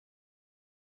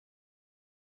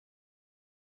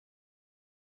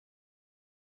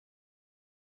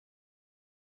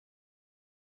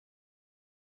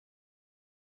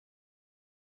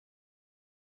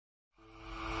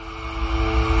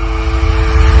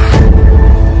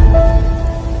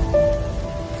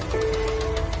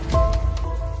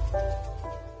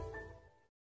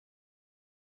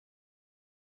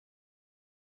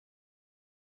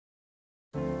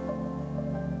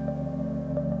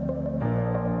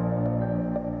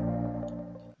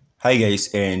Hi guys,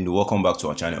 and welcome back to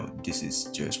our channel. This is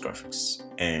JS Graphics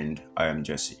and I am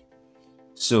Jesse.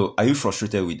 So are you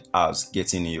frustrated with us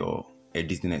getting your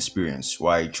editing experience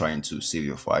while trying to save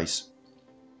your files?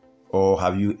 Or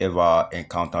have you ever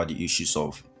encountered the issues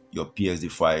of your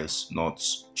PSD files not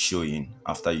showing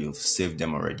after you've saved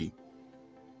them already?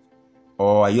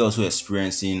 Or are you also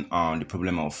experiencing the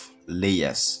problem of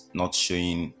layers not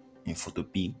showing in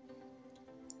Photopea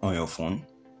on your phone?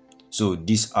 So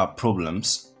these are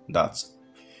problems that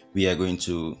we are going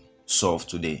to solve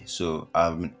today. So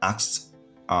I've been asked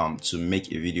to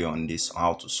make a video on this,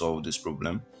 how to solve this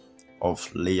problem of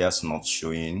layers not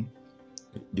showing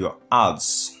your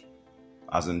ads,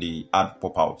 as in the ad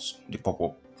pop-outs, the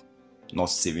pop-up not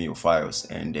saving your files,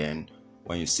 and then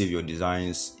when you save your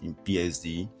designs in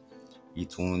PSD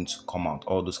it won't come out,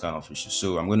 all those kind of issues.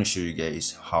 So I'm going to show you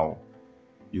guys how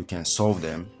you can solve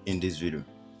them in this video.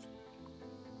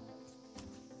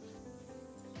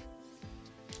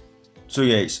 So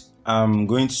guys, I'm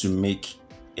going to make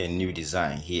a new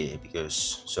design here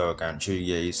so I can show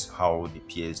you guys how the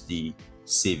PSD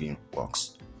saving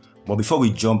works. But before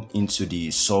we jump into the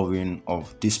solving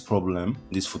of this problem,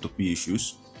 these Photopea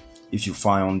issues, if you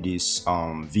found this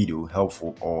video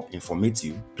helpful or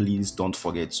informative, please don't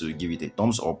forget to give it a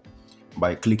thumbs up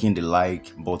by clicking the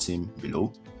like button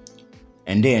below.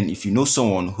 And then if you know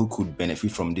someone who could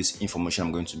benefit from this information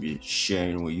I'm going to be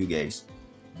sharing with you guys,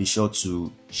 be sure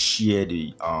to share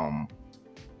the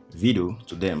video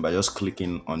to them by just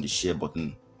clicking on the share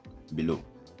button below.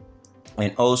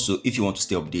 And also, if you want to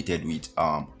stay updated with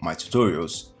my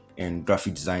tutorials and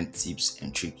graphic design tips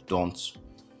and tricks, don't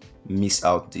miss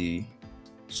out the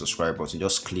subscribe button.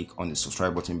 Just click on the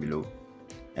subscribe button below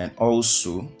and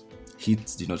also hit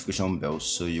the notification bell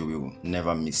so you will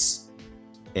never miss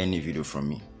any video from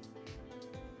me.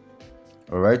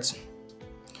 All right,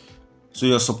 so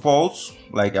your support,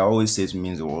 like I always say, it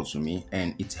means the world to me,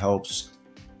 and it helps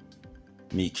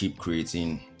me keep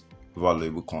creating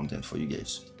valuable content for you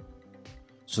guys.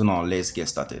 So now let's get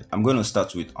started. I'm going to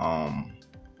start with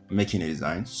making a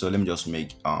design. So let me just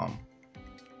make a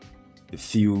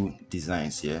few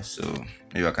designs here. So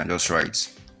maybe I can just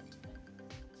write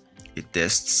a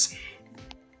test.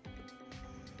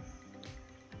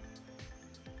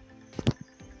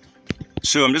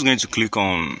 So I'm just going to click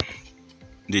on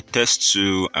the test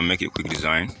tool and make a quick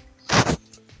design.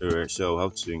 Alright, so I'll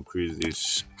have to increase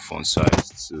this font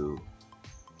size to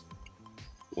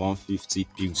 150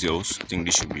 pixels. I think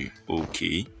this should be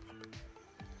okay.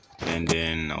 And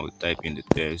then I'll type in the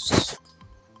test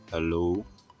hello.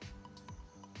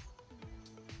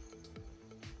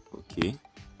 Okay,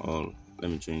 well,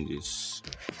 let me change this.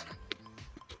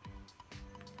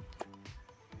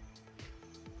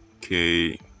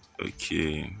 Okay,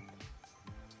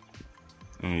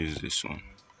 let me use this one.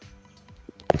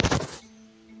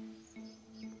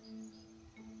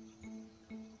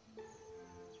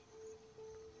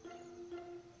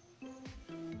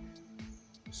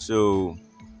 So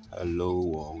hello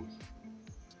world.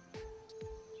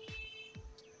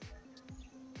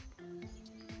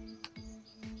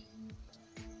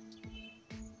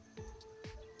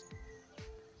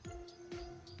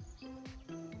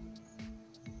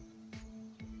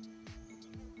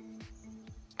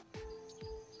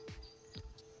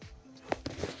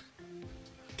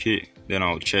 Okay, then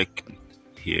I'll check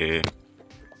here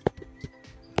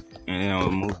and then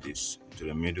I'll move this to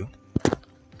the middle.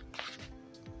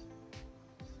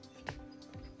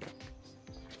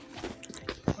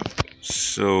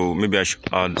 So maybe I should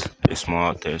add a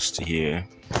small text here.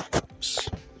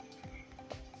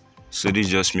 So this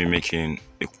is just me making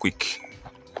a quick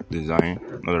design,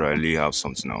 not that I really have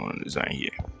something I want to design here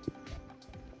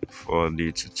for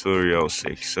the tutorial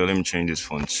sake. So let me change this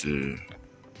font to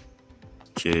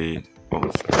K.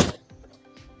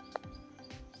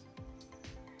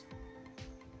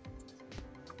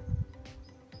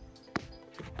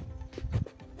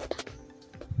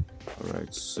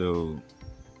 Alright, so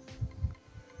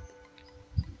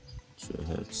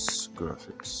JS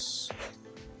Graphics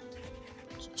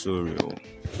tutorial,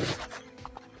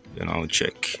 then I'll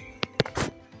check.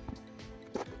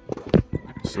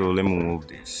 So let me move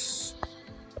this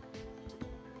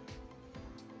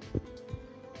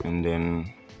and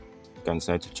then I can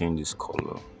decide to change this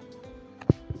color.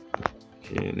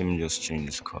 Okay, let me just change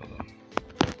this color.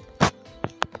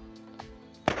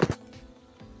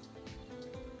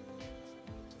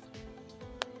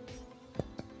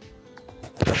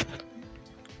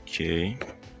 Okay,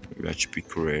 let's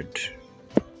pick red.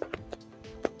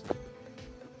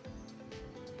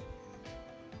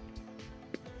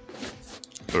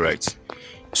 Alright,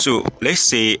 so let's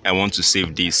say I want to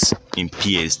save this in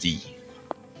PSD.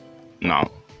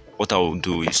 Now, what I will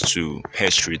do is to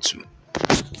head straight to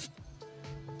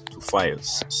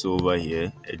files. So over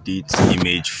here, edit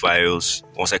image files.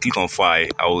 Once I click on file,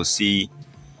 I will see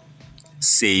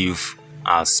save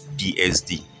as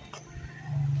PSD.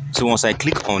 So once I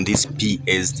click on this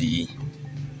PSD,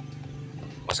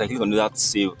 once I click on that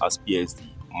save as PSD,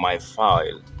 my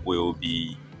file will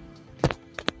be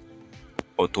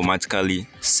automatically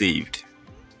saved.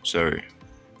 Sorry,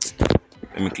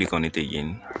 let me click on it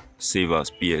again. Save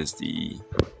as PSD.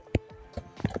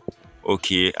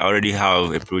 Okay, I already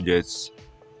have a project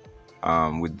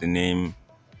with the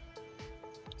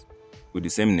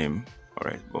same name. All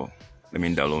right, but let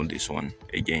me download this one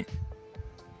again.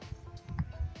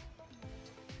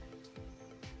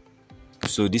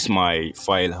 So this my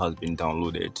file has been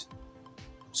downloaded.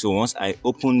 So once I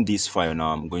open this file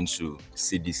now, I'm going to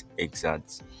see this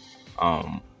exact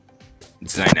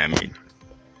design I made.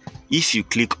 If you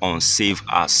click on save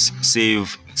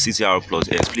CTR plus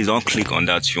S, please don't click on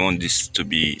that if you want this to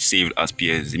be saved as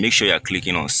PSD. Make sure you're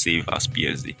clicking on save as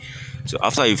PSD. So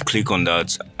after you've clicked on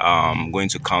that, I'm going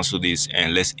to cancel this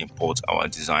and let's import our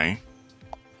design.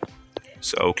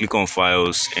 So I'll click on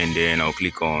files and then I'll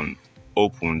click on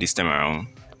open this time around.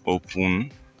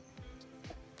 Open.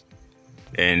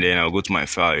 And then I'll go to my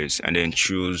files and then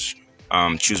choose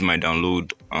my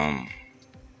download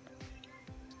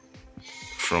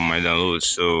from my download.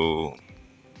 So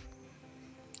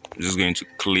I'm just going to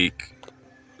click.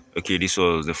 Okay, this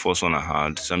was the first one I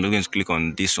had, so I'm just going to click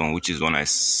on this one, which is one I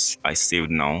saved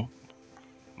now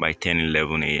by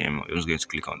 10:11 a.m. I'm just going to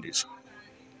click on this.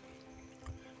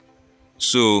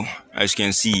 So as you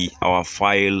can see, our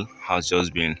file has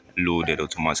just been loaded,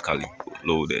 automatically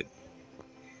loaded.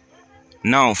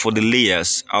 Now for the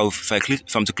layers,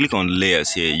 if I'm to click on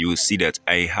layers here, you will see that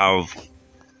I have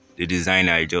the design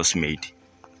I just made.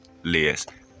 Layers.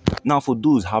 Now for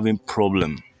those having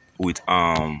problem with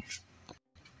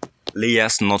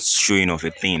layers not showing of a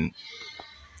thing,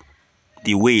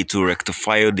 the way to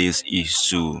rectify this is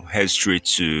to head straight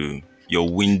to your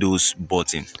Windows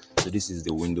button. So this is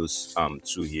the Windows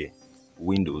tool here,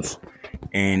 Windows,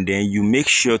 and then you make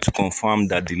sure to confirm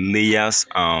that the layers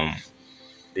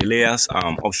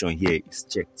option here is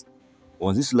checked.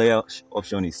 Once this layer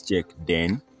option is checked,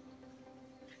 then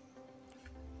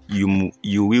you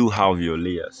will have your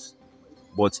layers.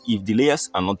 But if the layers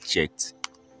are not checked,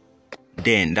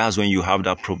 then that's when you have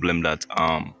that problem that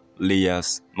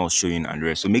layers not showing and the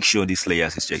rest. So make sure this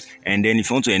layers is checked. And then if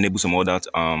you want to enable some other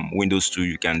Windows tool,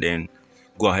 you can then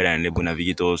go ahead and enable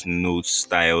navigators, notes,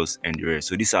 styles, and the rest.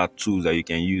 So these are tools that you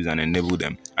can use and enable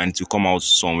them, and to come out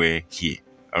somewhere here,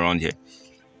 around here.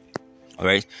 All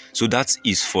right, so that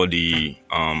is for the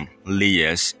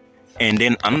layers. And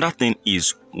then another thing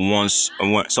is,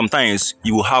 sometimes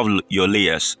you will have your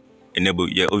layers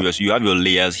enabled. Yeah, obviously you have your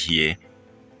layers here,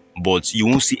 but you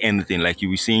won't see anything. Like you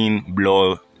will seeing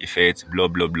blur effect,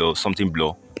 blur, something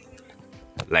blur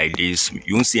like this.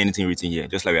 You won't see anything written here,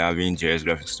 just like we're having JS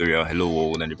graphics tutorial, hello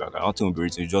world, and the background. Nothing will be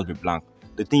written, it'll just be blank.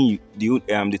 The thing you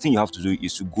have to do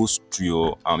is to go to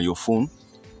your phone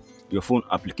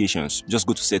applications. Just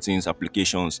go to settings,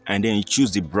 applications, and then you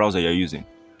choose the browser you're using.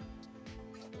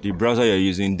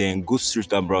 Then go straight to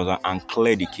that browser and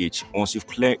clear the cache. Once you've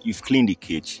cleaned the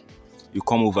cache, you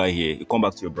come over here, you come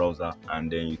back to your browser,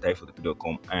 and then you type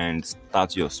photopea.com and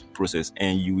start your process,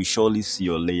 and you will surely see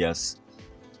your layers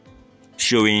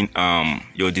showing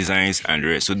your designs and the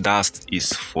rest. So that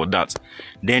is for that.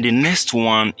 Then the next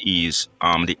one is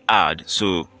the ad.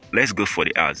 So let's go for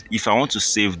the ads. If I want to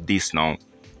save this now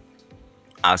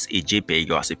as a JPEG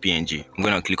or as a PNG, I'm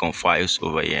going to click on files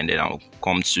over here, and then I'll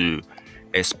come to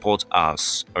export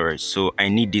as. All right, so I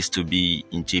need this to be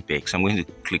in JPEG, so I'm going to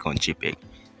click on JPEG.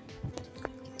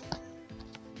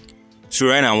 So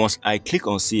right now, once I click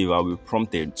on save, I'll be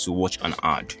prompted to watch an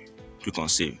ad. Click on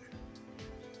save.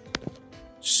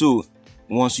 So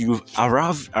once you've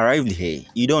arrived here,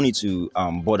 you don't need to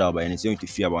bother about anything, you don't need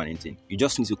to fear about anything. You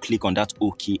just need to click on that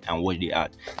OK and watch the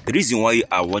ad. The reason why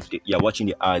you're watching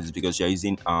the ads is because you're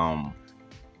using a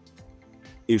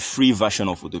free version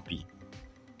of Photopea.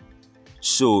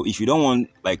 So if you don't want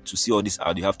to see all this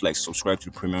ad, you have to subscribe to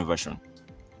the premium version.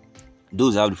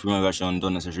 Those who have the premium version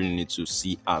don't necessarily need to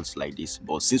see ads like this,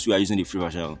 but since we are using the free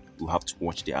version, you have to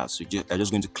watch the ads. So you're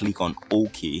just going to click on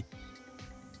OK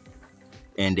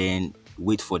and then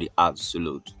wait for the ads to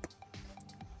load.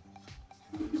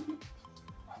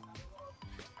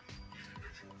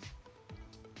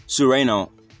 So right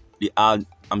now, the ad,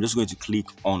 I'm just going to click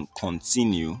on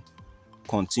continue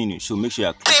continue. So make sure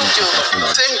you're clicking on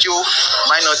continue. Thank you.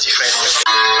 Minor difference.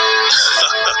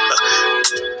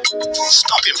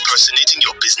 Stop impersonating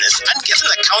your business and get an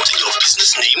account in your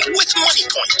business name with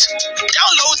MoneyPoint.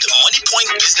 Download the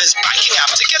MoneyPoint business banking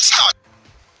app to get started.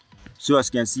 So as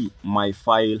you can see, my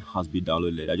file has been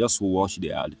downloaded. I just watched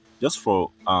the ad just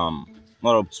for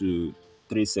not up to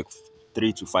 3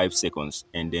 to 5 seconds,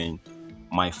 and then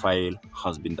my file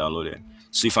has been downloaded.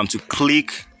 So if I'm to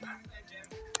click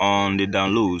on the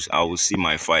downloads, I will see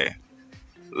my file.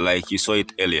 Like you saw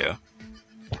it earlier,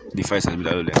 the file has been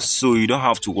downloaded. So you don't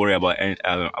have to worry about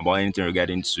anything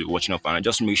regarding to watching up, and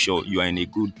just make sure you are in a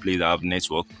good place that have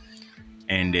network,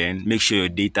 and then make sure your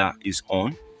data is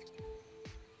on.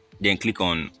 Then click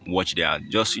on watch the ad.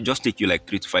 Just take you like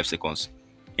 3 to 5 seconds,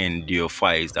 and your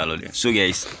file is downloaded. So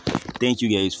guys, thank you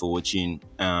guys for watching,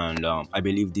 and I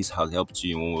believe this has helped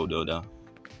you in one way or the other.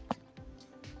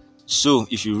 So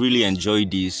if you really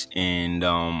enjoyed this, and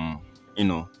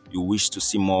you wish to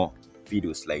see more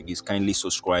videos like this, kindly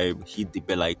subscribe, hit the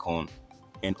bell icon,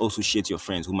 and also share to your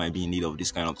friends who might be in need of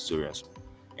this kind of tutorials.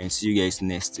 And see you guys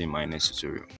next in my next tutorial.